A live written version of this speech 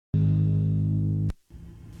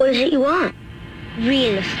What is it you want?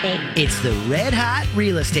 Real estate. It's the Red Hot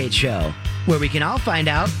Real Estate Show, where we can all find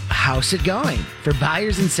out how's it going for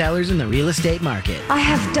buyers and sellers in the real estate market. I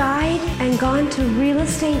have died and gone to real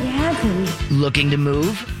estate heaven. Looking to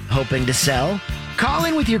move? Hoping to sell? Call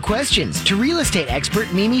in with your questions to real estate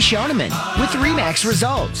expert Mimi Schoneman with ReMax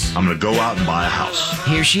Results. I'm going to go out and buy a house.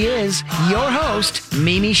 Here she is, your host,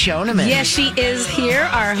 Mimi Schoneman. Yes, she is here,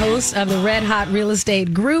 our host of the Red Hot Real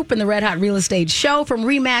Estate Group and the Red Hot Real Estate Show from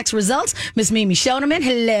ReMax Results, Miss Mimi Schoneman.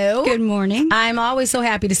 Hello. Good morning. I'm always so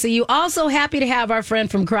happy to see you. Also happy to have our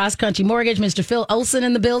friend from Cross Country Mortgage, Mr. Phil Olson,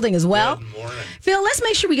 in the building as well. Good morning. Phil, let's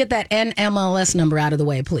make sure we get that NMLS number out of the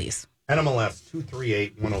way, please. NMLS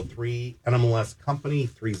 238103, NMLS Company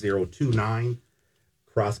 3029,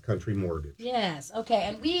 Cross Country Mortgage. Yes, okay.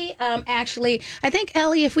 And we actually, I think,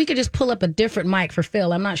 Ellie, if we could just pull up a different mic for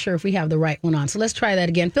Phil. I'm not sure if we have the right one on. So let's try that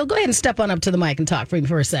again. Phil, go ahead and step on up to the mic and talk for me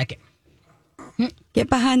for a second. Get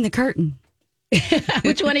behind the curtain.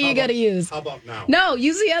 Which one are you going to use? How about now? No,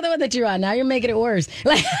 use the other one that you're on. Now you're making it worse.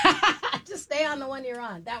 Just stay on the one you're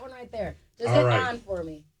on. That one right there. Just hit on for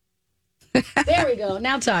me. There we go.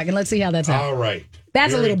 Now talking. Let's see how that's All right.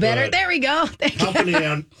 That's Very a little better. good. There we go. Thank you. Company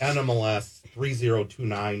NMLS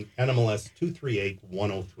 3029, NMLS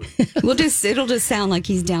 238103. It'll just sound like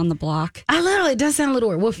he's down the block. A little. It does sound a little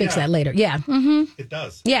weird. We'll fix that later. Yeah. Mm-hmm. It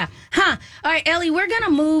does. Yeah. Huh. All right, Ellie, we're going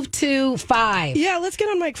to move to 5. Yeah, let's get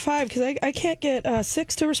on mic 5 because I can't get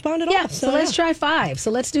 6 to respond at all. Yeah, so let's try 5.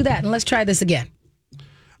 So let's do that, and let's try this again.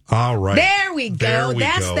 All right. There we go.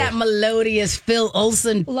 That's that melodious Phil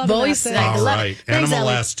Olson voice. All right. Thanks,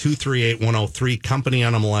 NMLS 238103, Company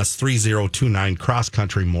NMLS 3029, Cross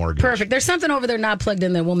Country Mortgage. Perfect. There's something over there not plugged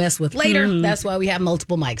in that we'll mess with later. That's why we have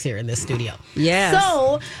multiple mics here in this studio. Yes.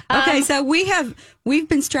 So, Okay, so we've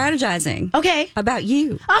been strategizing. Okay. About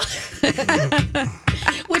you.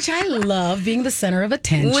 Which I love, being the center of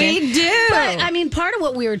attention. We do. But, I mean, part of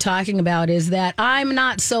what we were talking about is that I'm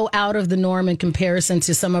not so out of the norm in comparison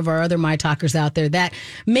to some of our other My Talkers out there that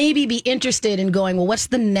maybe be interested in going, well, what's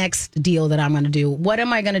the next deal that I'm going to do? What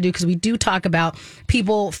am I going to do? Because we do talk about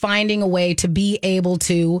people finding a way to be able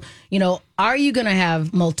to, are you going to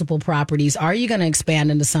have multiple properties? Are you going to expand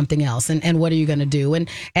into something else? And what are you going to do?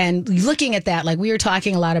 And looking at that, like we were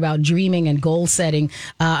talking a lot about dreaming and goal setting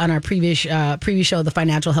on our previous show, the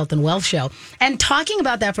Financial Health and Wealth Show. And talking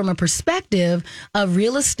about that from a perspective of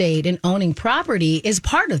real estate and owning property is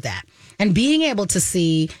part of that. And being able to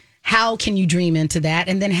see how can you dream into that?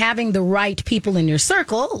 And then having the right people in your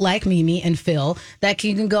circle, like Mimi and Phil, that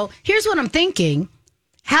you can go, here's what I'm thinking.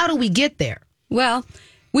 How do we get there? Well,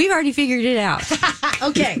 we've already figured it out.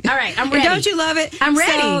 Okay. All right. I'm ready. Don't you love it? I'm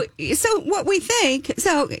ready. So what we think,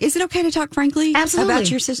 is it okay to talk frankly Absolutely. about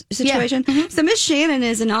your situation? Yeah. Mm-hmm. So Miss Shannon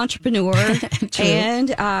is an entrepreneur and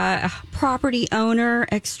a property owner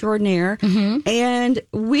extraordinaire. Mm-hmm. And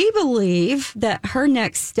we believe that her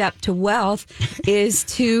next step to wealth is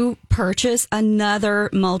to purchase another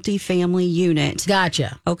multifamily unit.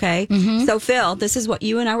 Gotcha. Okay. Mm-hmm. So Phil, this is what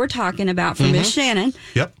you and I were talking about for Miss Shannon.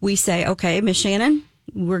 Yep. We say, okay, Miss Shannon,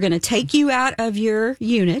 we're going to take you out of your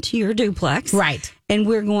unit, your duplex. Right. And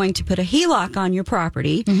we're going to put a HELOC on your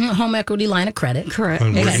property. Mm-hmm. Home equity line of credit. Correct.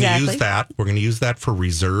 And we're Exactly. going to use that. We're going to use that for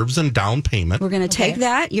reserves and down payment. We're going to take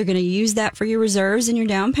that. You're going to use that for your reserves and your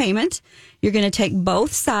down payment. You're going to take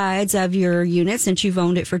both sides of your unit since you've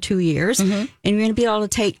owned it for 2 years. Mm-hmm. And you're going to be able to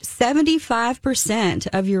take 75%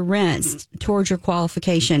 of your rents towards your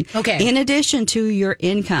qualification. Okay. In addition to your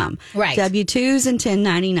income. Right. W-2s and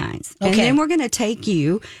 1099s. Okay. And then we're going to take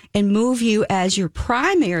you and move you as your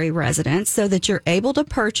primary residence so that you're able to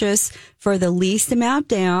purchase for the least amount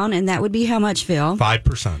down. And that would be how much, Phil?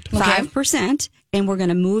 5%. 5%. And we're going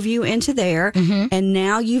to move you into there. Mm-hmm. And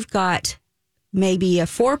now you've got maybe a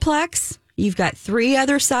fourplex. You've got 3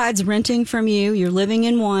 other sides renting from you. You're living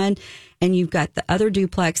in one, and you've got the other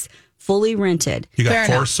duplex fully rented. You got Fair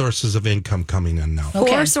 4 enough. sources of income coming in now.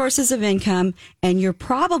 Okay. 4 sources of income, and you're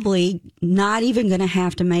probably not even going to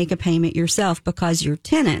have to make a payment yourself because your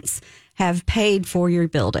tenants have paid for your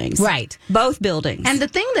buildings. Right. Both buildings. And the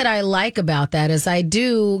thing that I like about that is I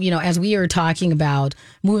do, as we are talking about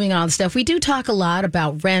moving on stuff, we do talk a lot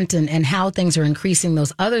about rent and how things are increasing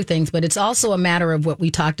those other things, but it's also a matter of what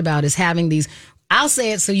we talked about is having these, I'll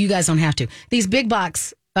say it so you guys don't have to, these big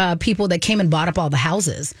box people that came and bought up all the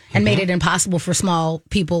houses and made it impossible for small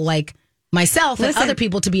people like myself and other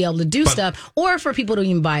people to be able to do stuff, or for people to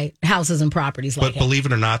even buy houses and properties like But believe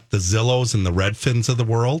it or not, the Zillows and the Redfins of the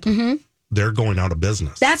world, they're going out of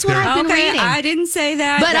business. That's what I've been reading. I didn't say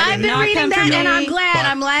that. But That I've did been not reading come that, from and me. I'm glad.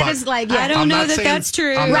 I'm glad But it's like, I don't I'm know not that saying- that's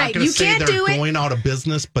true. I'm Right, not going you to say can't they're do it. going out of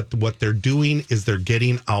business, but what they're doing is they're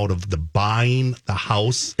getting out of the buying the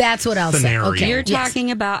house. That's what I'll scenario. say. Okay. You're Yes.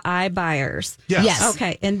 talking about iBuyers. Yes. Yes.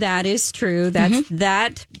 Okay, and that is true.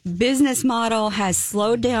 That business model has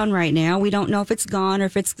slowed down right now. We don't know if it's gone or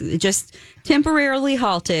if it's just temporarily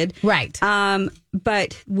halted. Right.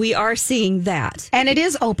 But we are seeing that. And it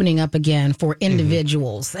is opening up again for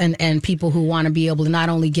individuals and people who want to be able to not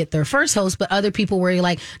only get their first host, but other people where you're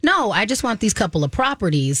like, no, I just want these couple of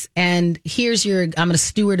properties. And I'm a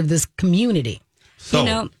steward of this community. So You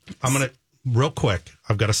know- I'm going to, real quick,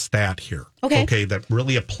 I've got a stat here. Okay. That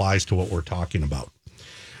really applies to what we're talking about.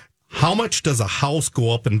 How much does a house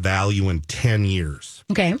go up in value in 10 years?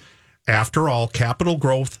 Okay. After all, capital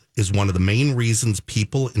growth is one of the main reasons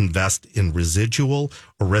people invest in residual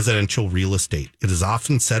or residential real estate. It is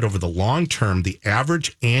often said over the long term, the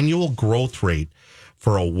average annual growth rate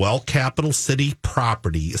for a well-capital city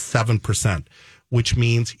property is 7%, which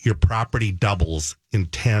means your property doubles in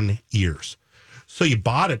 10 years. So you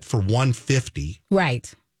bought it for $150.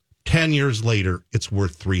 Right. 10 years later, it's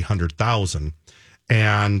worth $300,000.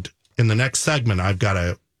 And in the next segment, I've got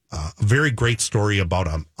a very great story about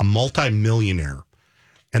a multimillionaire,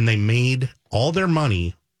 and they made all their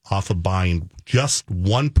money off of buying just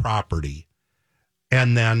one property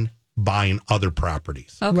and then buying other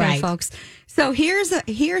properties. Okay, Right. folks. So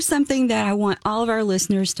here's something that I want all of our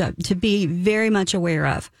listeners to be very much aware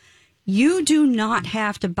of. You do not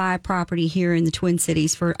have to buy property here in the Twin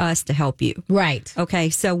Cities for us to help you. Right. Okay,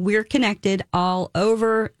 so we're connected all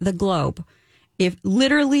over the globe.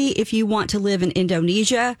 If you want to live in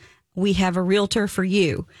Indonesia, we have a realtor for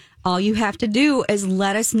you. All you have to do is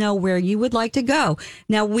let us know where you would like to go.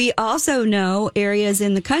 Now, we also know areas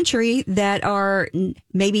in the country that are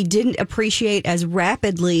maybe didn't appreciate as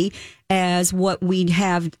rapidly as what we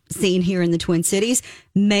have seen here in the Twin Cities.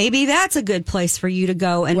 Maybe that's a good place for you to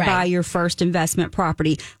go and Right. buy your first investment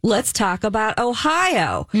property. Let's talk about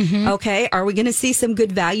Ohio. Okay. Are we going to see some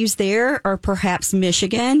good values there, or perhaps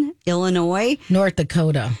Michigan, Illinois, North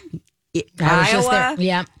Dakota. I was just Iowa? there.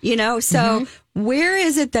 Yeah. You know, so where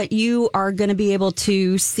is it that you are going to be able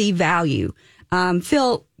to see value?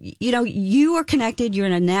 Phil, you know, you are connected. You're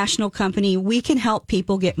in a national company. We can help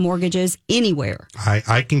people get mortgages anywhere.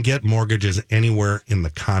 I can get mortgages anywhere in the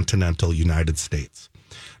continental United States.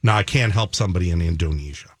 Now, I can't help somebody in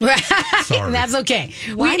Indonesia. Sorry. That's okay.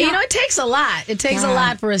 Why You not? know, it takes a lot. It takes a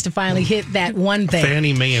lot for us to finally hit that one thing.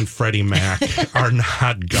 Fannie Mae and Freddie Mac are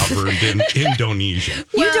not governed in Indonesia.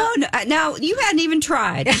 You don't. Now, you hadn't even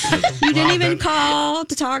tried. You didn't even call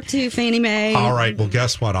to talk to Fannie Mae. All right. Well,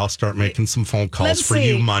 guess what? I'll start making some phone calls Let's for see.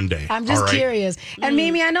 you Monday. I'm just All right? curious. And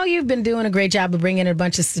Mimi, I know you've been doing a great job of bringing in a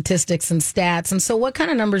bunch of statistics and stats. And so what kind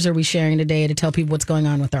of numbers are we sharing today to tell people what's going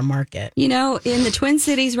on with our market? You know, in the Twin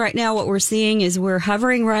Cities right now, what we're seeing is we're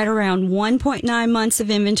hovering right around 1.9 months of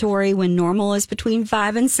inventory when normal is between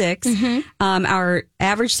 5 and 6. Our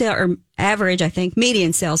average, I think,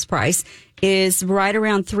 median sales price is right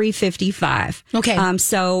around $355. Okay.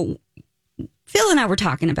 So Phil and I were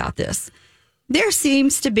talking about this. There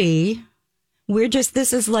seems to be,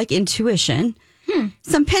 this is like intuition,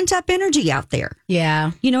 some pent up energy out there.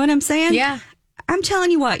 Yeah. You know what I'm saying? Yeah. I'm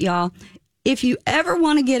telling you what, y'all, if you ever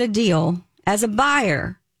want to get a deal as a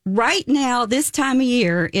buyer, right now, this time of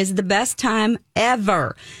year is the best time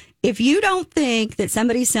ever. If you don't think that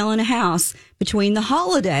somebody selling a house between the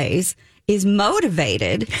holidays is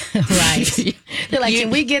motivated, Right. They're like, can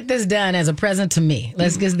we get this done as a present to me?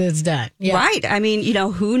 Let's get this done. Yeah. right? I mean, you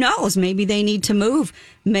know, who knows? Maybe they need to move.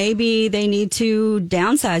 Maybe they need to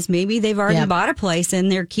downsize. Maybe they've already Yep. bought a place and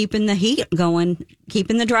they're keeping the heat going,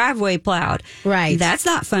 keeping the driveway plowed. Right. That's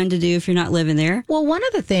not fun to do if you're not living there. Well, one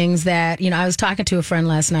of the things that, I was talking to a friend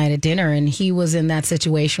last night at dinner, and he was in that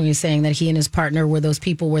situation where he was saying that he and his partner were those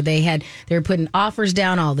people where they were putting offers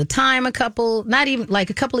down all the time, a couple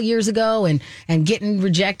of years ago, and getting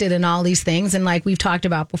rejected and all these things. And like we've talked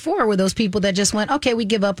about before, were those people that just went, okay, we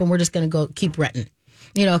give up and we're just going to go keep renting.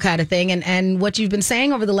 Kind of thing. And what you've been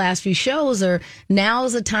saying over the last few shows are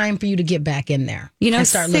now's the time for you to get back in there. And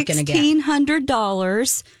start looking again.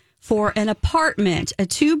 $1,600 for an apartment, a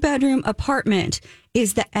 2-bedroom apartment,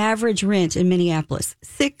 is the average rent in Minneapolis.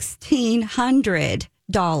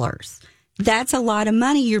 $1,600. That's a lot of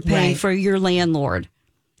money you're paying Right. for your landlord.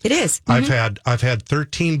 It is. I've had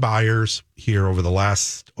 13 buyers here over the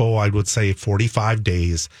last, I would say 45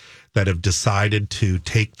 days that have decided to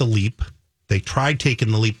take the leap. They tried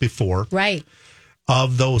taking the leap before. Right.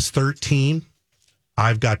 Of those 13,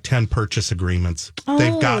 I've got 10 purchase agreements.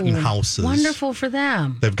 They've gotten houses. Wonderful for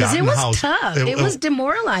them. They've gotten it was houses. tough. It was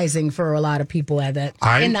demoralizing for a lot of people at that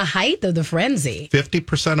in the height of the frenzy.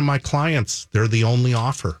 50% of my clients, they're the only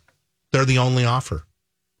offer. They're the only offer.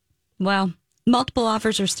 Well, multiple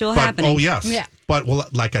offers are still happening. Oh, yes. Yeah. But,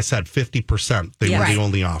 like I said, 50%, they were the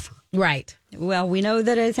only offer. Right. Well, we know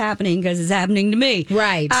that it's happening because it's happening to me.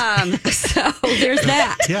 Right. So there's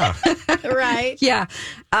that. Yeah. Right. Yeah.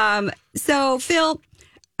 So, Phil,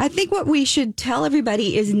 I think what we should tell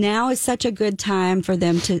everybody is now is such a good time for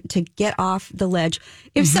them to get off the ledge.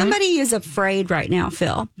 If somebody is afraid right now,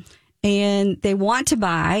 Phil, and they want to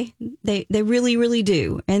buy, they really, really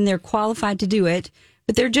do, and they're qualified to do it,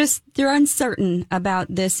 but they're uncertain about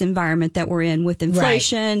this environment that we're in with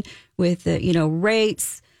inflation, with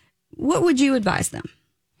rates. What would you advise them?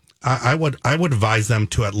 I would advise them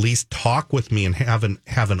to at least talk with me and have an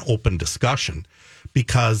open discussion,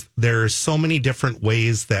 because there's so many different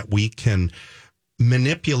ways that we can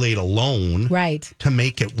manipulate a loan to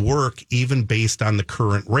make it work, even based on the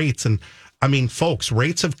current rates. And I mean, folks,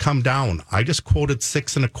 rates have come down. I just quoted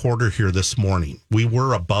 6.25 here this morning. We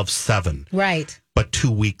were above 7. Right. But 2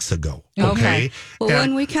 weeks ago. Okay. Well,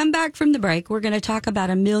 when we come back from the break, we're going to talk about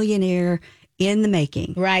a millionaire in the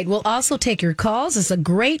making. Right. We'll also take your calls. It's a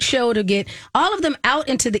great show to get all of them out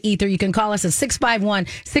into the ether. You can call us at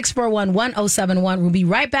 651-641-1071. We'll be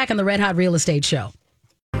right back on the Red Hot Real Estate Show.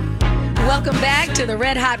 Welcome back to the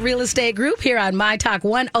Red Hot Real Estate Group here on My Talk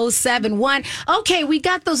 1071. Okay, we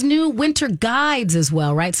got those new winter guides as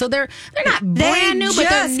well, right? So they're not brand new, but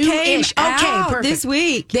they're new-ish. Okay, perfect. This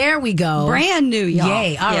week. There we go. Brand new, y'all.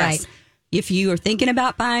 Yay. All right. If you are thinking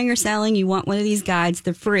about buying or selling, you want one of these guides,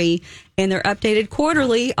 they're free and they're updated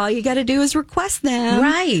quarterly. All you got to do is request them.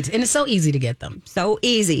 Right. And it's so easy to get them. So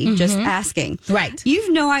easy, just asking. Right.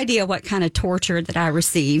 You've no idea what kind of torture that I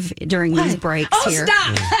receive during these breaks here.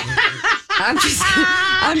 Stop. I'm just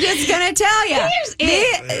going to tell you.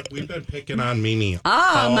 We've been picking on Mimi.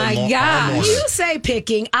 Oh, my God. You say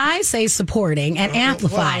picking, I say supporting and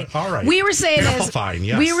amplifying. Well, all right. We were saying amplifying,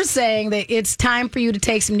 yes. We were saying that it's time for you to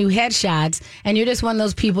take some new headshots, and you're just one of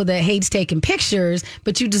those people that hates taking pictures,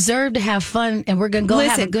 but you deserve to have fun, and we're going to go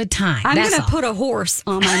have a good time. I'm going to put a horse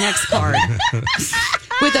on my next card.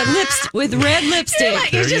 with red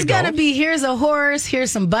lipstick. It's just going to be, here's a horse,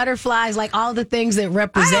 here's some butterflies, like all the things that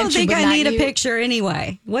represent you. I don't think I need a picture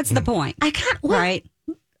anyway. What's the point? Right?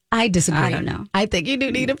 I disagree. I don't know. I think you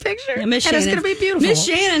do need a picture. Yeah, and it's going to be beautiful. Miss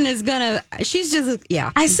Shannon is going to, she's just,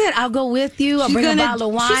 I said, I'll go with you. I'll bring a bottle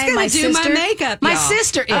of wine. She's going to do my makeup, My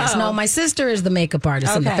sister is. No, my sister is the makeup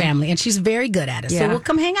artist in the family, and she's very good at it. So we'll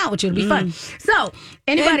come hang out with you. It'll be fun. So,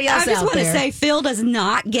 anybody else out there? I just want to say, Phil does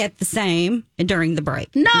not get the same during the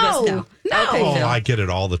break. No. Okay, Phil. I get it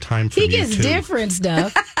all the time from you, too. He gets different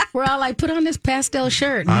stuff. We're all like, put on this pastel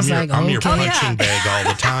shirt. And I'm your punching bag all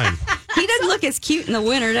the time. He doesn't look as cute in the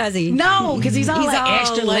winter, does he? No, because he's all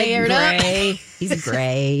extra layered gray. up. He's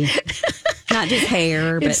gray. Not just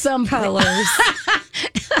hair, but some colors.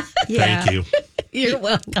 Thank you. You're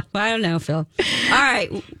welcome. I don't know, Phil. All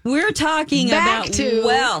right. We're talking about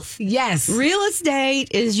wealth. Yes. Real estate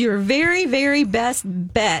is your very, very best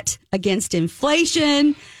bet against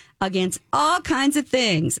inflation, against all kinds of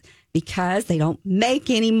things, because they don't make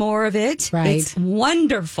any more of it. Right. It's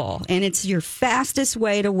wonderful, and it's your fastest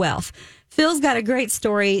way to wealth. Phil's got a great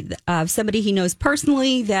story of somebody he knows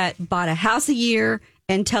personally that bought a house a year.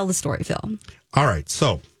 And tell the story, Phil. All right.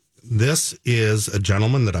 So this is a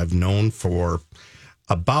gentleman that I've known for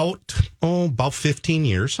about 15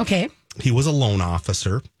 years. Okay. He was a loan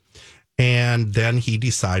officer, and then he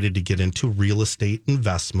decided to get into real estate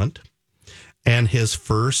investment. And his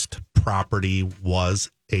first property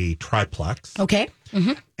was a triplex. Okay.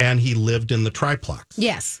 Mm-hmm. And he lived in the triplex.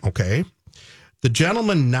 Yes. Okay. The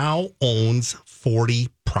gentleman now owns 40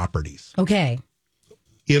 properties. Okay.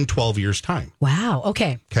 In 12 years' time. Wow.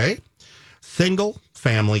 Okay. Okay. Single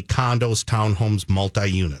family condos, townhomes,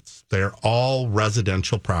 multi-units. They're all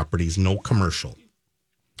residential properties, no commercial.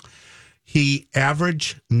 He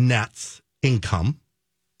average nets income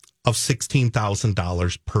of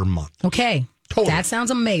 $16,000 per month. Okay. Total. That sounds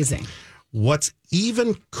amazing. What's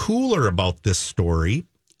even cooler about this story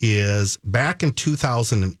is back in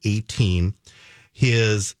 2018,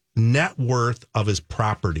 his net worth of his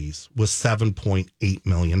properties was $7.8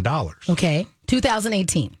 million. Okay.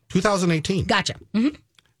 2018. 2018. Gotcha. Mm-hmm.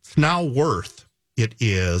 It's now worth, it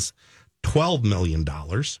is $12 million,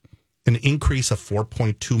 an increase of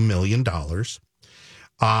 $4.2 million.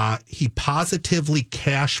 He positively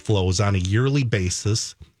cash flows on a yearly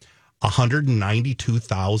basis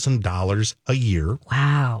 $192,000 a year.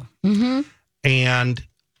 Wow. Mm-hmm. And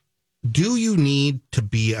do you need to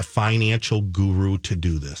be a financial guru to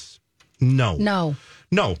do this? No.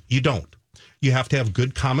 No, you don't. You have to have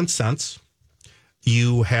good common sense.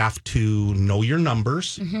 You have to know your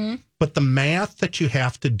numbers. Mm-hmm. But the math that you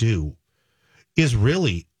have to do is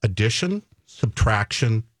really addition,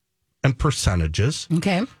 subtraction, and percentages.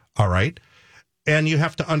 Okay. All right. And you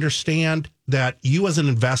have to understand that you as an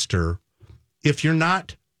investor, if you're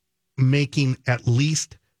not making at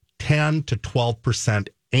least 10 to 12%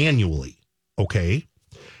 annually, okay,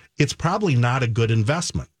 it's probably not a good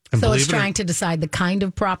investment. And so it's trying to decide the kind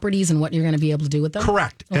of properties and what you're going to be able to do with them?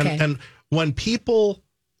 Correct. Okay. And when people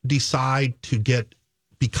decide to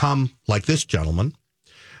become like this gentleman,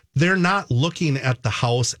 they're not looking at the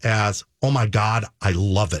house as, oh my God, I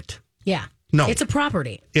love it. Yeah. No. It's a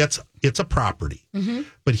property. It's a property. Mm-hmm.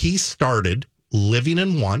 But he started living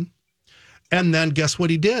in one, and then guess what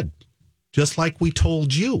he did? Just like we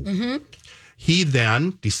told you. Mm-hmm. He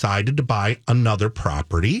then decided to buy another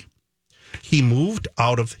property. He moved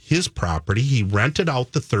out of his property. He rented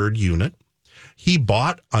out the third unit. He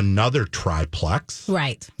bought another triplex.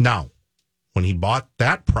 Right. Now, when he bought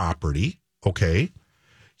that property, okay,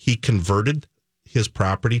 he converted his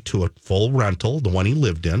property to a full rental, the one he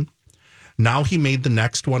lived in. Now he made the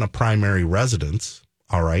next one a primary residence.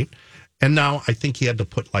 All right. And now I think he had to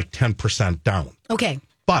put like 10% down. Okay.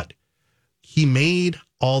 But he made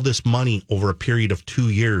all this money over a period of 2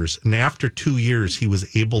 years. And after 2 years, he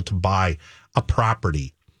was able to buy a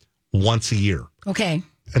property once a year. Okay.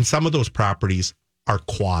 And some of those properties are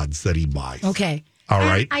quads that he buys. Okay. All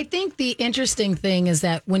right. I think the interesting thing is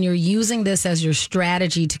that when you're using this as your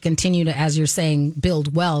strategy to continue to, as you're saying,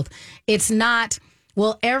 build wealth, it's not,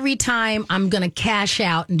 well, every time I'm going to cash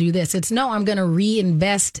out and do this. It's no, I'm going to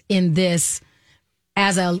reinvest in this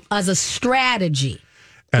as a strategy.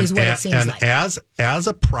 Is what it seems like. As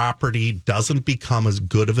a property doesn't become as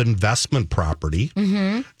good of investment property,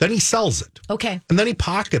 then he sells it. Okay. And then he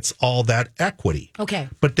pockets all that equity. Okay.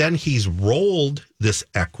 But then he's rolled this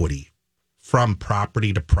equity from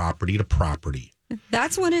property to property to property.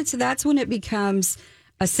 That's when it becomes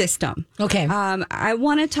a system. Okay. I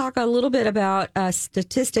want to talk a little bit about a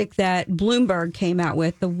statistic that Bloomberg came out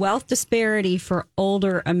with, the wealth disparity for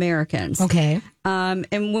older Americans. Okay. And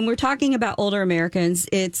when we're talking about older Americans,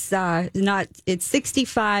 it's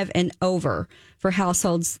 65 and over for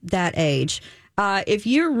households that age. If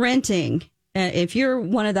you're renting, if you're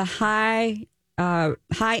one of the high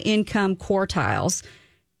income quartiles,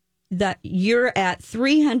 that you're at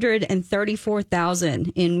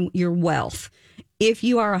 $334,000 in your wealth. If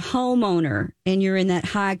you are a homeowner and you're in that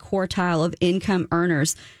high quartile of income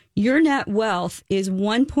earners, your net wealth is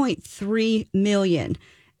 $1.3 million.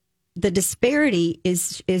 The disparity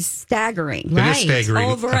is staggering. Right. It is staggering.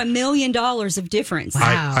 Over $1 million of difference.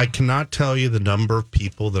 Wow. I cannot tell you the number of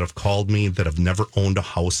people that have called me that have never owned a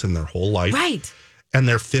house in their whole life. Right. And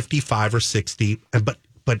they're 55 or 60.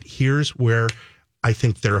 But here's where I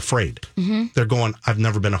think they're afraid. Mm-hmm. They're going, I've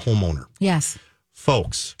never been a homeowner. Yes.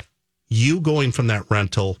 Folks, you going from that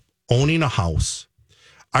rental, owning a house,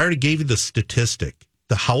 I already gave you the statistic.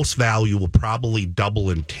 The house value will probably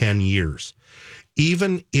double in 10 years.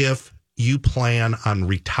 Even if you plan on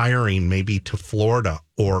retiring maybe to Florida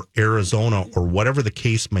or Arizona or whatever the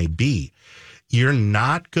case may be, you're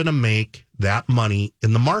not going to make that money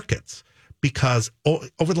in the markets because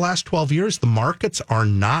over the last 12 years, the markets are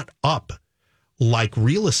not up like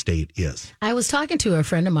real estate is. I was talking to a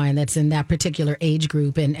friend of mine that's in that particular age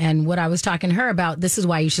group, and what I was talking to her about, this is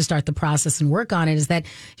why you should start the process and work on it, is that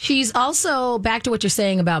she's also, back to what you're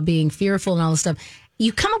saying about being fearful and all this stuff,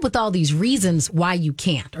 you come up with all these reasons why you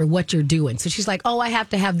can't or what you're doing. So she's like, oh, I have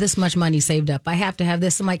to have this much money saved up. I have to have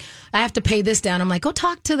this. I'm like, I have to pay this down. I'm like, go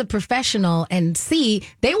talk to the professional and see.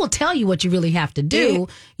 They will tell you what you really have to do.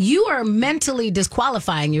 You are mentally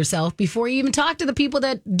disqualifying yourself before you even talk to the people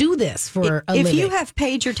that do this for a living. If you have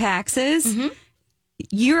paid your taxes,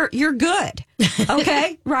 you're good.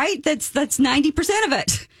 Okay? Right? That's 90% of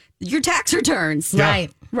it. Your tax returns. Yeah.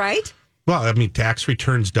 Right. Right? Well, I mean, tax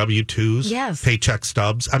returns, W-2s, yes, paycheck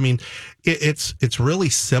stubs. I mean, it's really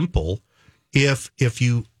simple. If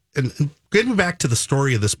you and getting back to the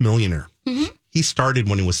story of this millionaire, he started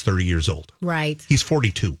when he was 30 years old. Right. He's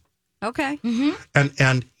 42. Okay.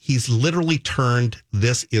 And he's literally turned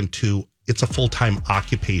this into it's a full-time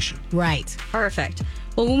occupation. Right. Perfect.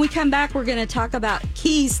 Well, when we come back, we're going to talk about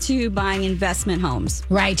keys to buying investment homes.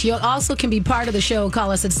 Right. You also can be part of the show.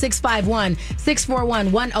 Call us at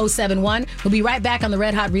 651-641-1071. We'll be right back on the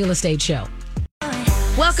Red Hot Real Estate Show.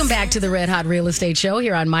 Welcome back to the Red Hot Real Estate Show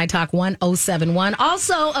here on My Talk 1071.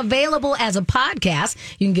 Also available as a podcast.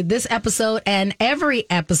 You can get this episode and every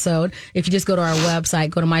episode if you just go to our website,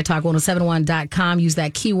 go to mytalk1071.com, use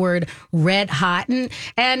that keyword Red Hot.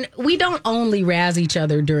 And we don't only razz each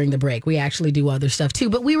other during the break. We actually do other stuff too.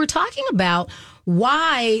 But we were talking about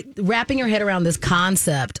why wrapping your head around this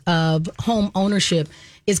concept of home ownership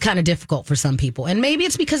is kind of difficult for some people. And maybe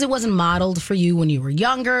it's because it wasn't modeled for you when you were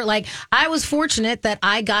younger. Like, I was fortunate that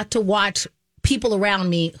I got to watch people around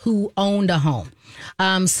me who owned a home.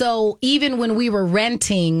 So even when we were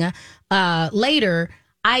renting later,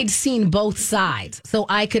 I'd seen both sides. So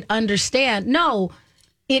I could understand, no,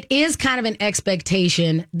 it is kind of an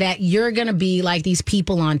expectation that you're going to be like these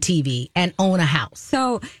people on TV and own a house.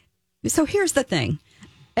 So here's the thing.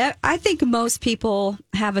 I think most people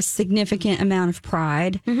have a significant amount of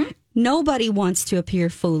pride. Mm-hmm. Nobody wants to appear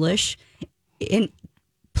foolish. And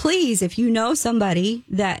please, if you know somebody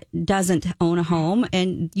that doesn't own a home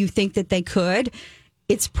and you think that they could,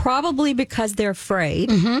 it's probably because they're afraid.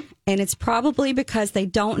 Mm-hmm. And it's probably because they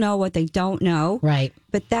don't know what they don't know. Right.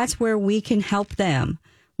 But that's where we can help them.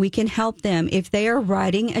 We can help them. If they are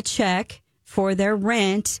writing a check for their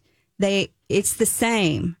rent, it's the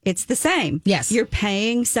same. It's the same. Yes. You're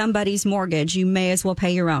paying somebody's mortgage. You may as well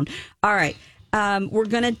pay your own. All right. We're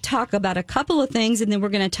going to talk about a couple of things, and then we're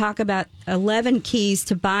going to talk about 11 keys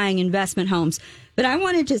to buying investment homes. But I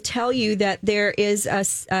wanted to tell you that there is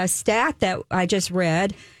a stat that I just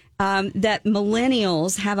read that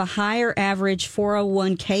millennials have a higher average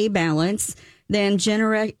 401k balance than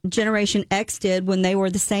Generation X did when they were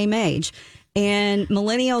the same age. And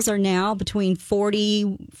millennials are now between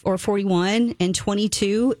 40 or 41 and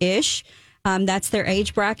 22-ish. That's their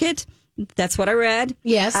age bracket. That's what I read.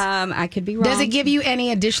 Yes. I could be wrong. Does it give you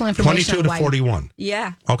any additional information? 22 to 41.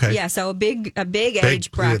 Yeah. Okay. Yeah, so a big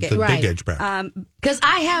age bracket. The big age bracket. Because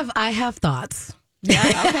I have thoughts. Yeah,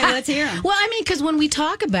 okay, let's hear them. Well, I mean, because when we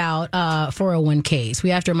talk about 401ks, we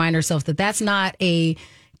have to remind ourselves that that's not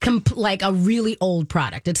like a really old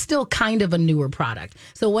product. It's still kind of a newer product.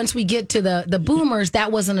 So once we get to the boomers,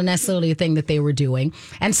 that wasn't necessarily a thing that they were doing.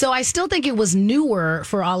 And so I still think it was newer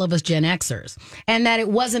for all of us Gen Xers, and that it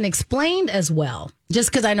wasn't explained as well. Just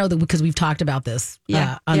because I know that because we've talked about this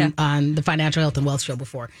on the Financial Health and Wealth Show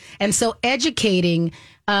before. And so educating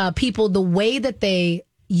people the way that they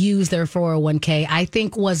use their 401k, I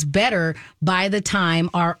think was better by the time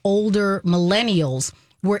our older millennials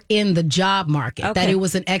were in the job market. Okay. That it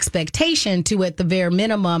was an expectation to, at the bare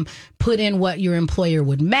minimum, put in what your employer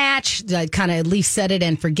would match, kind of at least set it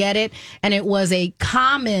and forget it. And it was a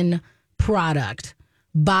common product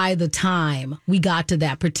by the time we got to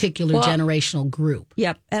that particular generational group.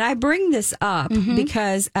 Yep. And I bring this up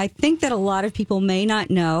because I think that a lot of people may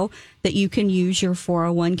not know that you can use your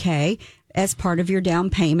 401k as part of your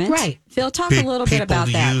down payment. Right. Phil, talk a little bit about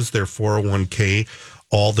that. People use their 401k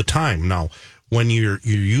all the time. Now, when you're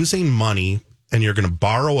using money and you're going to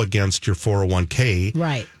borrow against your 401k,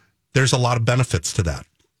 right, there's a lot of benefits to that.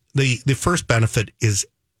 The first benefit is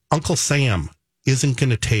Uncle Sam isn't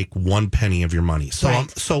going to take one penny of your money. So right.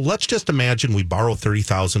 So let's just imagine we borrow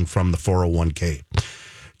 $30,000 from the 401k.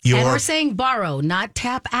 And we're saying borrow, not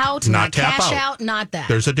tap out, not cash out, not that.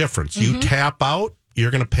 There's a difference. You tap out,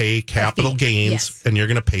 you're going to pay capital gains, and you're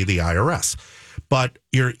going to pay the IRS. But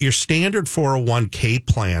your standard 401k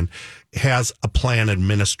plan has a plan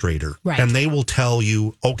administrator, right, and they will tell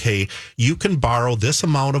you, okay, you can borrow this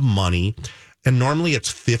amount of money, and normally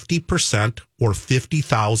it's 50% or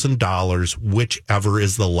 $50,000, whichever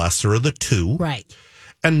is the lesser of the two. Right.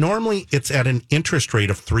 And normally it's at an interest rate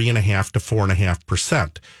of 3.5% to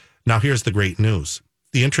 4.5%. Now, here's the great news.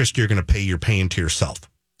 The interest you're going to pay, you're paying to yourself.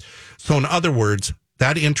 So in other words,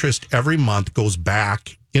 that interest every month goes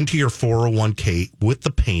back into your 401k with the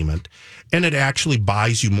payment, and it actually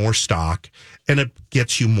buys you more stock and it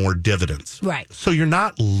gets you more dividends. Right. So you're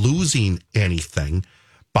not losing anything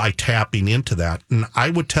by tapping into that. And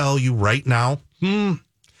I would tell you right now,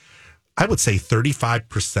 I would say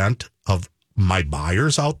 35% of my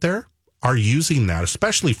buyers out there are using that,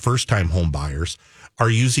 especially first-time home buyers, are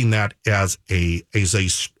using that as a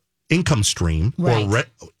income stream, right,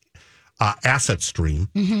 or asset stream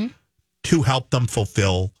to help them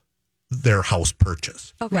fulfill their house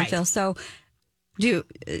purchase. Okay, right. Phil. So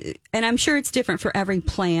and I'm sure it's different for every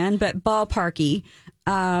plan, but ballparky,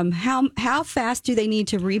 how fast do they need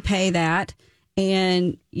to repay that?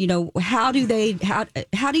 And, how do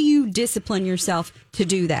you discipline yourself to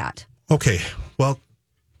do that? Okay. Well,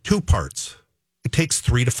 two parts. It takes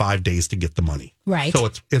 3 to 5 days to get the money. Right. So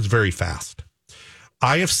it's very fast.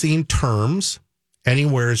 I have seen terms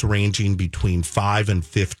anywhere ranging between 5 and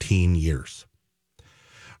 15 years.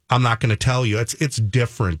 I'm not going to tell you. It's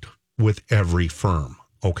different with every firm,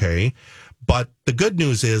 okay? But the good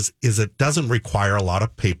news is it doesn't require a lot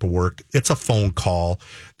of paperwork. It's a phone call.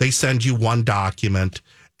 They send you one document.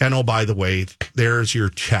 And oh, by the way, there's your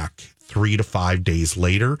check 3 to 5 days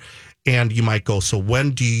later. And you might go, so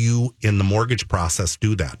when do you in the mortgage process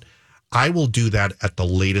do that? I will do that at the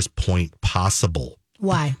latest point possible.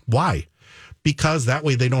 Why? Why? Because that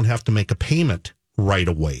way they don't have to make a payment right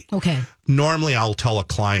away. Okay. Normally, I'll tell a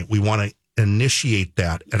client we want to initiate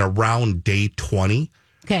that at around day 20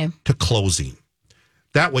 to closing.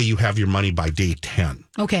 That way you have your money by day 10.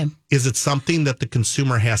 Okay. Is it something that the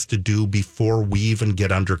consumer has to do before we even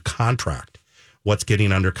get under contract? What's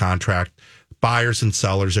getting under contract? Buyers and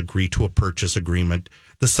sellers agree to a purchase agreement.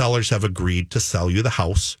 The sellers have agreed to sell you the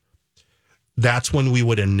house. That's when we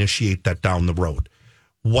would initiate that down the road.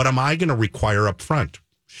 What am I going to require up front?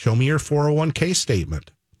 Show me your 401k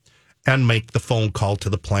statement and make the phone call to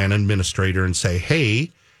the plan administrator and say,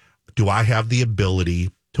 hey, do I have the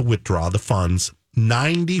ability to withdraw the funds?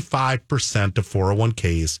 95% of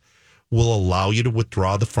 401ks will allow you to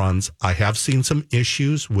withdraw the funds. I have seen some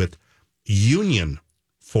issues with union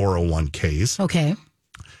 401ks. Okay.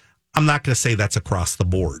 I'm not going to say that's across the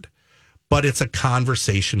board, but it's a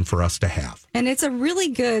conversation for us to have. And it's a really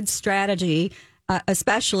good strategy,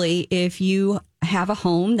 especially if you have a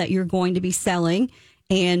home that you're going to be selling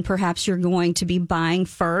and perhaps you're going to be buying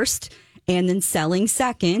first and then selling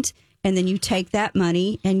second. And then you take that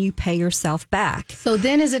money and you pay yourself back. So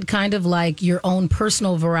then is it kind of like your own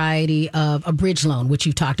personal variety of a bridge loan, which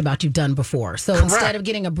you've talked about, you've done before. So Correct. Instead of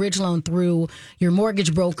getting a bridge loan through your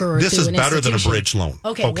mortgage broker or this through is an better than a institution. bridge loan.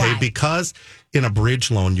 Okay, why? Because in a bridge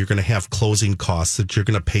loan, you're going to have closing costs that you're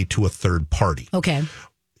going to pay to a third party. Okay.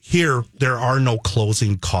 Here, there are no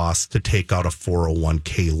closing costs to take out a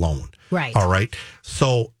 401k loan. Right. All right.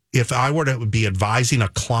 So if I were to be advising a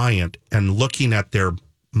client and looking at their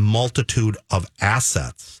multitude of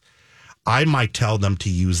assets, I might tell them to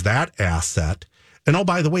use that asset. And oh,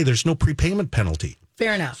 by the way, there's no prepayment penalty.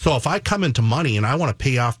 Fair enough. So if I come into money and I want to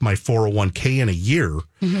pay off my 401k in a year,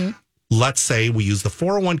 let's say we use the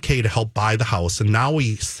 401k to help buy the house, and now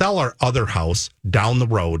we sell our other house down the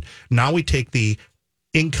road. Now we take the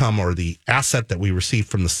income or the asset that we received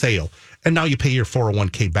from the sale, and now you pay your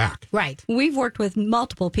 401k back. Right. We've worked with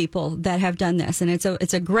multiple people that have done this, and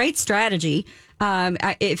it's a great strategy.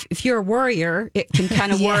 If you're a worrier, it can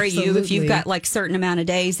kind of Yeah, worry you if absolutely. you've got like certain amount of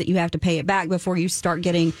days that you have to pay it back before you start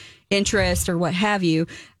getting interest or what have you.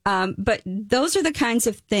 But those are the kinds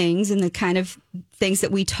of things and the kind of things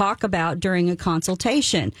that we talk about during a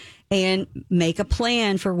consultation, and make a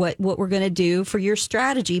plan for what we're going to do for your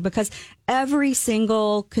strategy, because every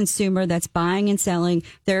single consumer that's buying and selling,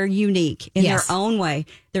 they're unique in Yes. their own way.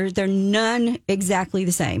 They're none exactly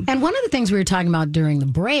the same. And one of the things we were talking about during the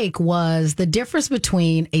break was the difference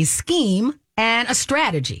between a scheme and a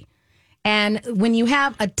strategy. And when you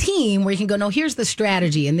have a team where you can go, no, here's the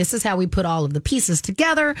strategy, and this is how we put all of the pieces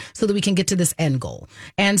together so that we can get to this end goal.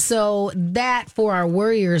 And so that for our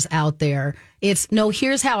worriers out there, it's no,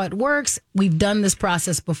 here's how it works. We've done this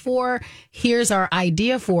process before. Here's our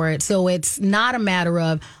idea for it. So it's not a matter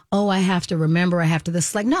of, oh, I have to remember, I have to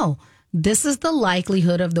this. Like, no, this is the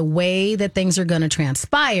likelihood of the way that things are going to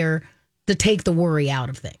transpire to take the worry out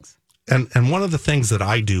of things. And one of the things that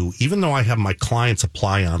I do, even though I have my clients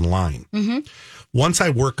apply online, once I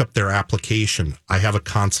work up their application, I have a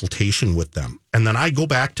consultation with them. And then I go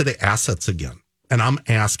back to the assets again. And I'm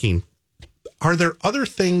asking, are there other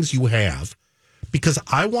things you have? Because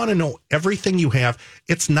I want to know everything you have.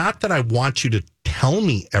 It's not that I want you to tell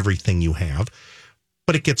me everything you have,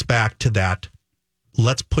 but it gets back to that.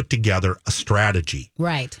 Let's put together a strategy.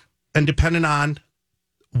 Right. And depending on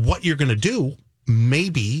what you're going to do,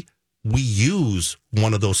 maybe we use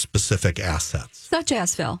one of those specific assets. Such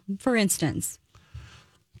as, Phil, for instance.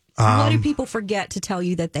 What do people forget to tell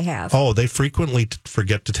you that they have? Oh, they frequently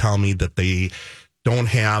forget to tell me that they don't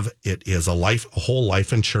have, it is a whole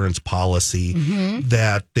life insurance policy,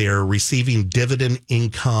 that they're receiving dividend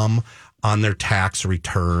income on their tax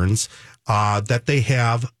returns, that they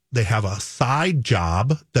have a side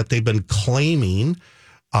job that they've been claiming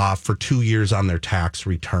for 2 years on their tax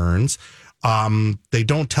returns. They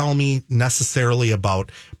don't tell me necessarily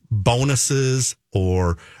about bonuses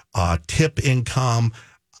or tip income.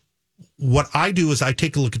 What I do is I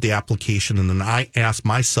take a look at the application and then I ask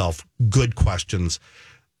myself good questions.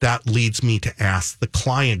 That leads me to ask the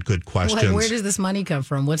client good questions. Like, where does this money come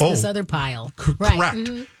from? What's this other pile? Correct.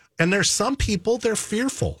 And there's some people, they're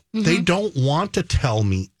fearful. They don't want to tell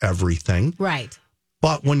me everything. Right.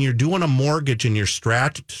 But when you're doing a mortgage and you're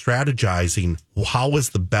strategizing, how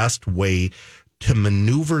is the best way to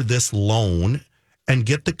maneuver this loan and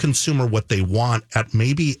get the consumer what they want at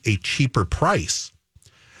maybe a cheaper price.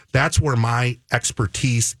 That's where my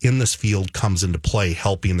expertise in this field comes into play,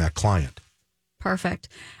 helping that client. Perfect.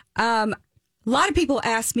 A lot of people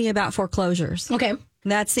ask me about foreclosures. Okay.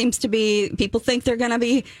 That seems to be, people think they're going to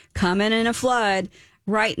be coming in a flood.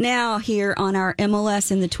 Right now, here on our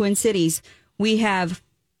MLS in the Twin Cities, we have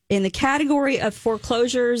in the category of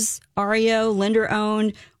foreclosures, REO, lender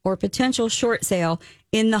owned, or potential short sale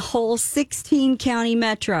in the whole 16 county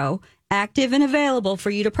metro, active and available for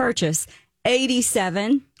you to purchase,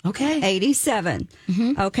 87. Okay. 87.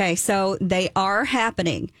 Okay, so they are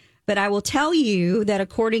happening. But I will tell you that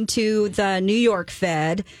according to the New York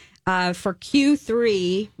Fed, for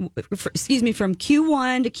Q3, from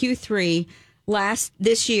Q1 to Q3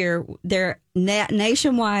 this year, their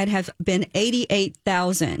nationwide have been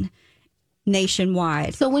 88,000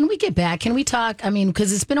 nationwide. So when we get back, can we talk,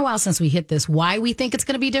 because it's been a while since we hit this, why we think it's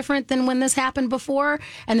going to be different than when this happened before,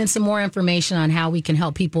 and then some more information on how we can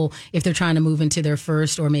help people if they're trying to move into their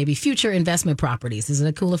first or maybe future investment properties. Is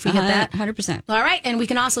it cool if we hit that? 100%. All right, and we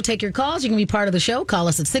can also take your calls. You can be part of the show. Call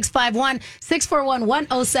us at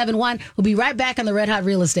 651-641-1071. We'll be right back on the Red Hot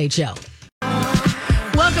Real Estate Show.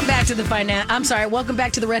 Welcome back to the welcome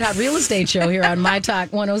back to the Red Hot Real Estate Show here on My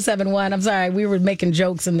Talk 1071. I'm sorry, we were making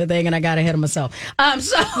jokes in the thing and I got ahead of myself.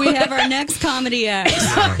 So we have our next comedy act.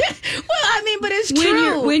 But it's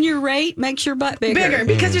true. When your rate makes your butt bigger.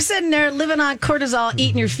 Because you're sitting there living on cortisol,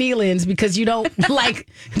 eating your feelings because you don't like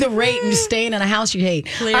the rate and you're staying in a house you hate.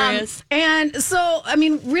 Hilarious. And so,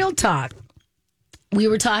 real talk. We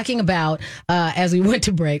were talking about, as we went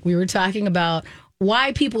to break, we were talking about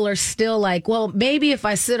why people are still like, well, maybe if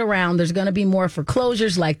I sit around, there's going to be more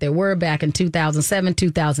foreclosures like there were back in 2007,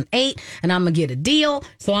 2008, and I'm going to get a deal,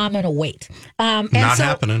 so I'm going to wait. Not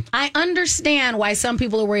happening. I understand why some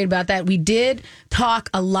people are worried about that. We did talk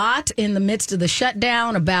a lot in the midst of the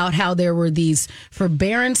shutdown about how there were these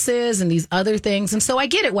forbearances and these other things, and so I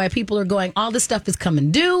get it why people are going, all this stuff is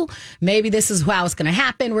coming due. Maybe this is how it's going to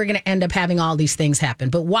happen. We're going to end up having all these things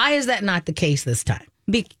happen. But why is that not the case this time?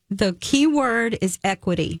 The key word is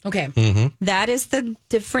equity. Okay. That is the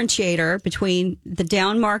differentiator between the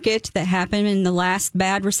down market that happened in the last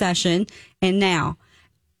bad recession and now.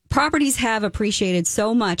 Properties have appreciated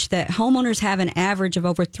so much that homeowners have an average of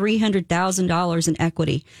over $300,000 in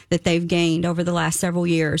equity that they've gained over the last several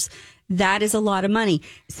years. That is a lot of money.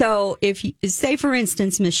 So if you say, for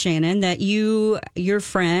instance, Ms. Shannon, that your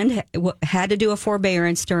friend had to do a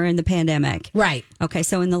forbearance during the pandemic. Right. Okay.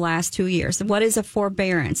 So in the last 2 years, what is a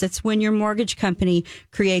forbearance? It's when your mortgage company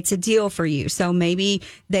creates a deal for you. So maybe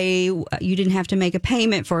you didn't have to make a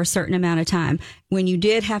payment for a certain amount of time. When you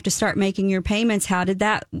did have to start making your payments, how did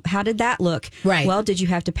that look? Right. Well, did you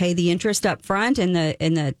have to pay the interest up front and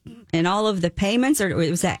all of the payments, or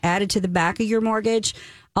was that added to the back of your mortgage?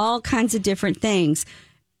 All kinds of different things.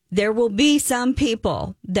 There will be some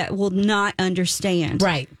people that will not understand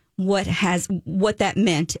what that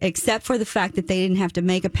meant, except for the fact that they didn't have to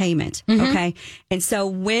make a payment. Okay. And so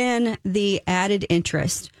when the added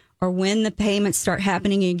interest or when the payments start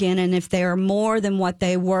happening again, and if they are more than what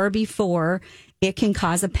they were before, it can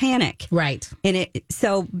cause a panic. Right. And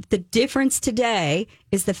so the difference today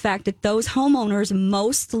is the fact that those homeowners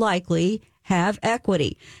most likely have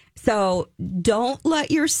equity. So don't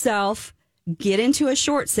let yourself get into a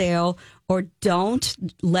short sale, or don't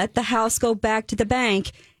let the house go back to the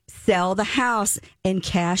bank. Sell the house and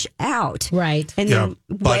cash out. Right. And then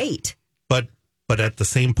wait. But at the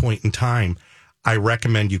same point in time, I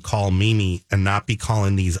recommend you call Mimi and not be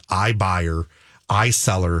calling these iSeller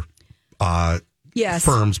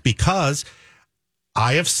firms, because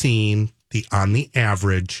I have seen on the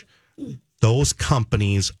average, those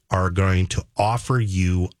companies are going to offer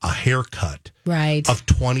you a haircut of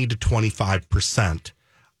 20 to 25%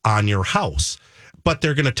 on your house. But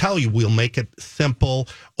they're going to tell you, we'll make it simple.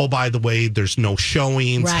 Oh, by the way, there's no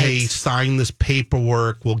showings. Right. Hey, sign this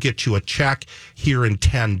paperwork. We'll get you a check here in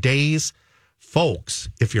 10 days. Folks,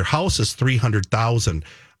 if your house is $300,000,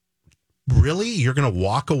 really? You're going to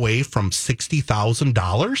walk away from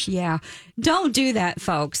 $60,000? Yeah. Don't do that,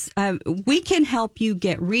 folks. We can help you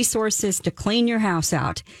get resources to clean your house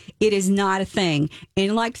out. It is not a thing.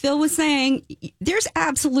 And like Phil was saying, there's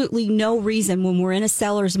absolutely no reason when we're in a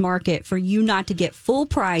seller's market for you not to get full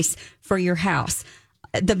price for your house.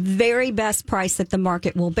 The very best price that the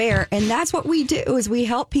market will bear. And that's what we do, is we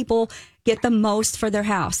help people get the most for their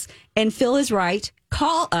house. And Phil is right.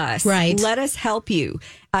 Call us. Right. Let us help you.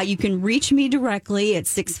 You can reach me directly at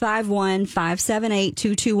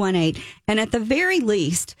 651-578-2218. And at the very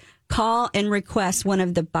least, call and request one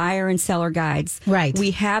of the buyer and seller guides. Right.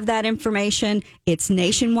 We have that information. It's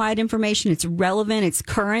nationwide information. It's relevant. It's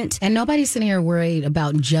current. And nobody's sitting here worried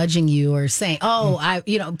about judging you or saying, I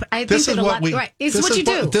think This that is a what lot, we. right. It's this what is you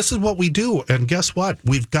do. This is what we do, and guess what?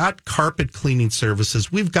 We've got carpet cleaning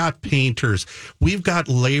services. We've got painters. We've got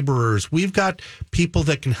laborers. We've got people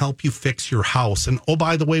that can help you fix your house. And oh,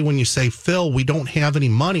 by the way, when you say, Phil, we don't have any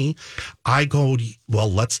money, I go, well,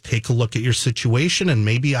 let's take a look at your situation, and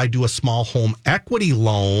maybe I do a small home equity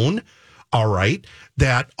loan. All right,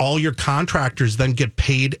 that all your contractors then get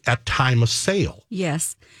paid at time of sale.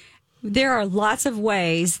 Yes. There are lots of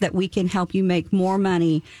ways that we can help you make more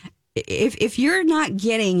money. If you're not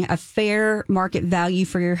getting a fair market value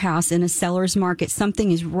for your house in a seller's market,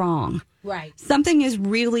 something is wrong. Right. Something is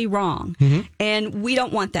really wrong. And we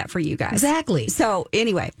don't want that for you guys. Exactly. So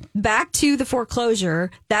anyway, back to the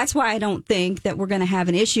foreclosure. That's why I don't think that we're going to have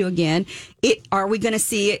an issue again. Are we going to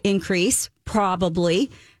see it increase? Probably,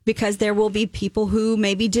 because there will be people who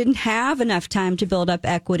maybe didn't have enough time to build up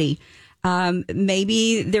equity.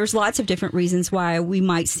 Maybe there's lots of different reasons why we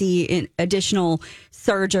might see an additional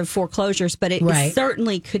surge of foreclosures, but it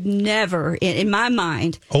certainly could never, in my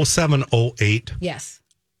mind. 07, 08. Yes.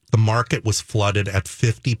 The market was flooded at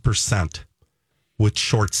 50% with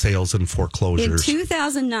short sales and foreclosures. In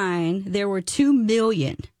 2009, there were 2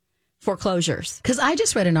 million foreclosures. Because I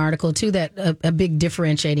just read an article, too, that a big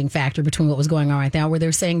differentiating factor between what was going on right now, where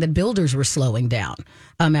they're saying that builders were slowing down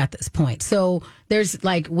at this point. So there's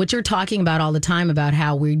like what you're talking about all the time about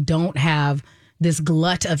how we don't have this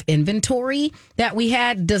glut of inventory that we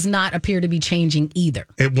had does not appear to be changing either.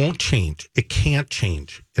 It won't change. It can't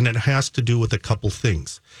change. And it has to do with a couple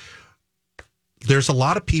things. There's a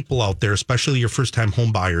lot of people out there, especially your first-time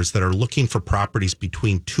home buyers, that are looking for properties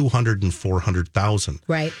between $200,000 and $400,000.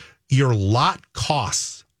 Right. Your lot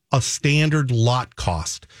costs, a standard lot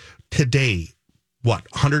cost today, what,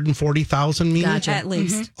 $140,000, Mimi? Gotcha. At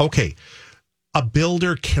least. Okay. A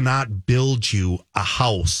builder cannot build you a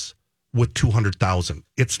house with $200,000.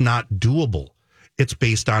 It's not doable. It's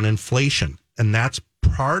based on inflation. And that's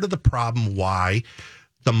part of the problem why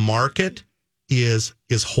the market is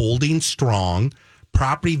holding strong.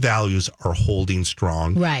 Property values are holding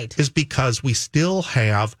strong. Right. Is because we still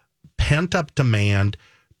have pent up demand.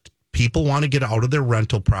 People want to get out of their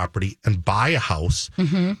rental property and buy a house,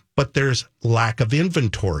 but there's lack of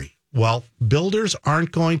inventory. Well, builders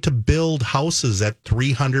aren't going to build houses at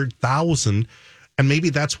 $300,000, and maybe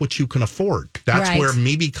that's what you can afford. That's where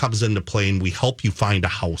maybe comes into play, and we help you find a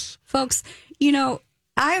house. Folks,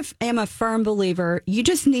 I am a firm believer. You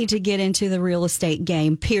just need to get into the real estate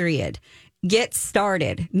game, period. Get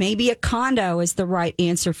started. Maybe a condo is the right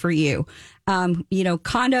answer for you.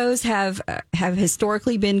 Condos have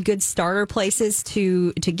historically been good starter places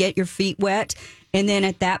to get your feet wet. And then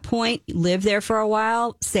at that point, live there for a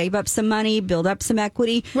while, save up some money, build up some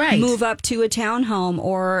equity, move up to a townhome,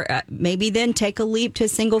 or maybe then take a leap to a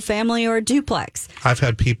single family or a duplex. I've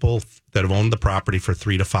had people that have owned the property for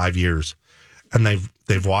 3 to 5 years, and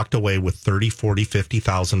they've walked away with $30,000, $40,000,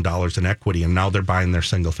 $50,000 in equity, and now they're buying their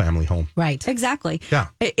single family home. Right. Exactly. Yeah.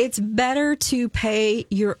 It's better to pay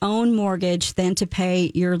your own mortgage than to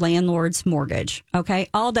pay your landlord's mortgage. Okay.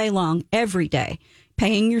 All day long, every day.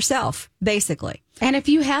 Paying yourself, basically. And if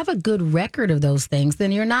you have a good record of those things,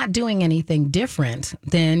 then you're not doing anything different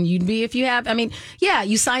than you'd be if you have. I mean, yeah,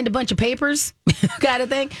 you signed a bunch of papers kind of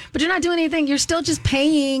thing, but you're not doing anything. You're still just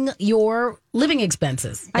paying your living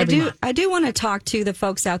expenses. I do want to talk to the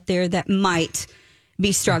folks out there that might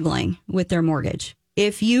be struggling with their mortgage.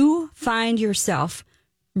 If you find yourself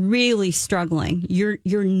really struggling,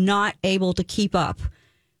 you're not able to keep up,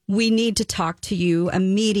 we need to talk to you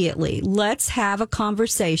immediately. Let's have a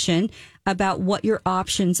conversation about what your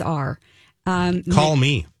options are. Call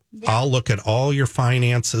me. I'll look at all your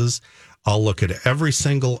finances. I'll look at every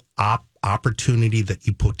single opportunity that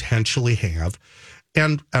you potentially have.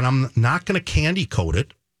 And I'm not going to candy coat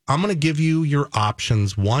it. I'm going to give you your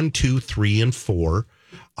options 1, 2, 3, and 4.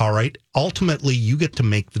 All right. Ultimately, you get to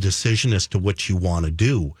make the decision as to what you want to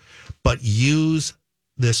do. But use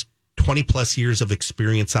this 20 plus years of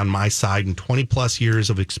experience on my side and 20 plus years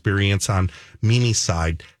of experience on Mimi's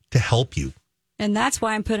side to help you. And that's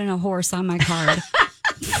why I'm putting a horse on my card.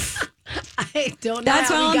 I don't know. That's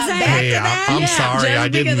all I'm saying. Hey, I'm sorry. I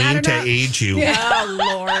didn't mean to age you. Oh,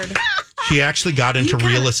 Lord. She actually got into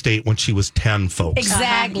real estate when she was 10, folks.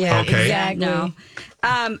 Exactly. Okay. Exactly. No.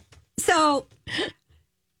 So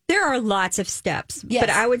there are lots of steps, yes. But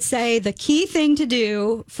I would say the key thing to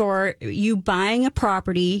do for you buying a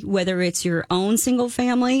property, whether it's your own single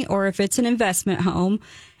family or if it's an investment home,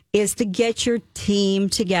 is to get your team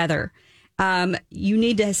together. You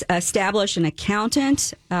need to establish an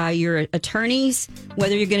accountant, your attorneys,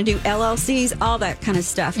 whether you're going to do LLCs, all that kind of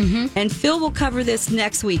stuff. And Phil will cover this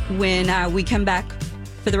next week when we come back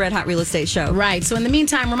for the Red Hot Real Estate Show. Right. So in the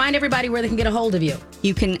meantime, remind everybody where they can get a hold of you.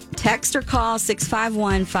 You can text or call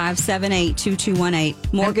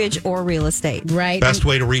 651-578-2218, mortgage or real estate. Right. Best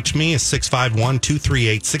way to reach me is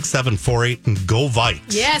 651-238-6748 and go Vikes.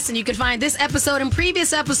 Yes, and you can find this episode and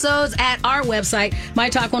previous episodes at our website,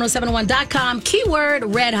 mytalk1071.com, keyword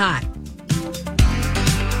Red Hot.